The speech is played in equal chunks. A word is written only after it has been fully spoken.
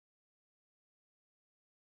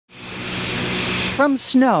From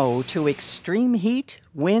snow to extreme heat,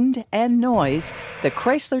 wind, and noise, the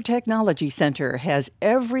Chrysler Technology Center has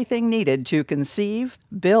everything needed to conceive,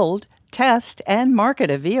 build, test, and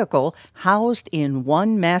market a vehicle housed in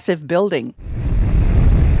one massive building.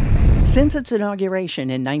 Since its inauguration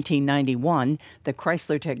in 1991, the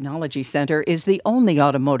Chrysler Technology Center is the only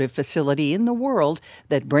automotive facility in the world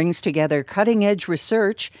that brings together cutting-edge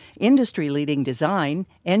research, industry-leading design,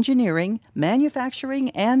 engineering, manufacturing,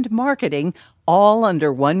 and marketing, all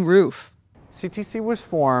under one roof. CTC was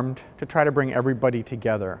formed to try to bring everybody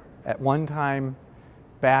together. At one time,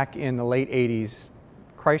 back in the late 80s,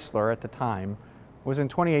 Chrysler at the time was in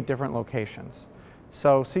 28 different locations.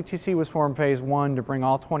 So CTC was formed phase one to bring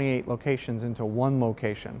all 28 locations into one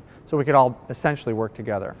location so we could all essentially work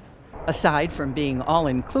together. Aside from being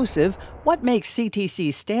all-inclusive, what makes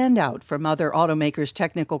CTC stand out from other automakers'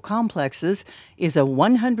 technical complexes is a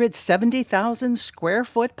 170,000 square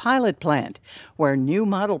foot pilot plant where new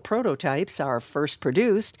model prototypes are first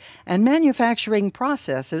produced and manufacturing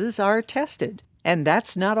processes are tested. And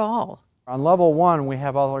that's not all. On level one, we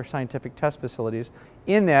have all our scientific test facilities.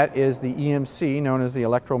 In that is the EMC, known as the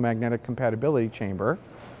Electromagnetic Compatibility Chamber,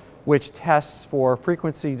 which tests for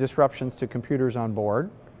frequency disruptions to computers on board.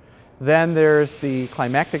 Then there's the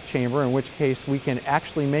climactic chamber, in which case we can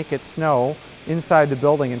actually make it snow inside the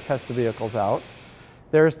building and test the vehicles out.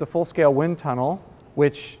 There's the full-scale wind tunnel,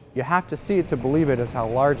 which you have to see it to believe it as how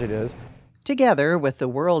large it is. Together with the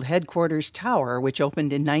World Headquarters Tower, which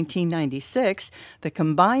opened in 1996, the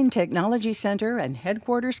combined Technology Center and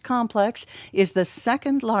Headquarters Complex is the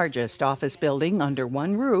second largest office building under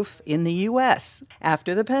one roof in the U.S.,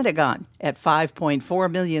 after the Pentagon, at 5.4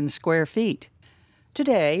 million square feet.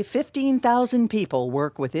 Today, 15,000 people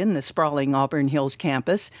work within the sprawling Auburn Hills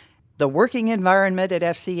campus. The working environment at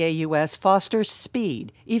FCAUS fosters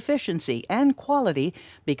speed, efficiency, and quality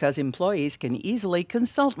because employees can easily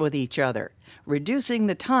consult with each other, reducing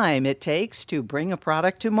the time it takes to bring a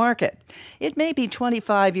product to market. It may be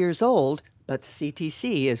 25 years old, but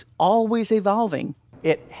CTC is always evolving.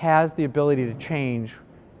 It has the ability to change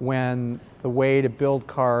when the way to build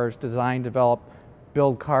cars, design, develop,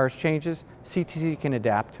 build cars changes. CTC can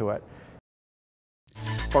adapt to it.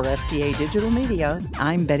 For FCA Digital Media,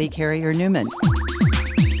 I'm Betty Carrier Newman.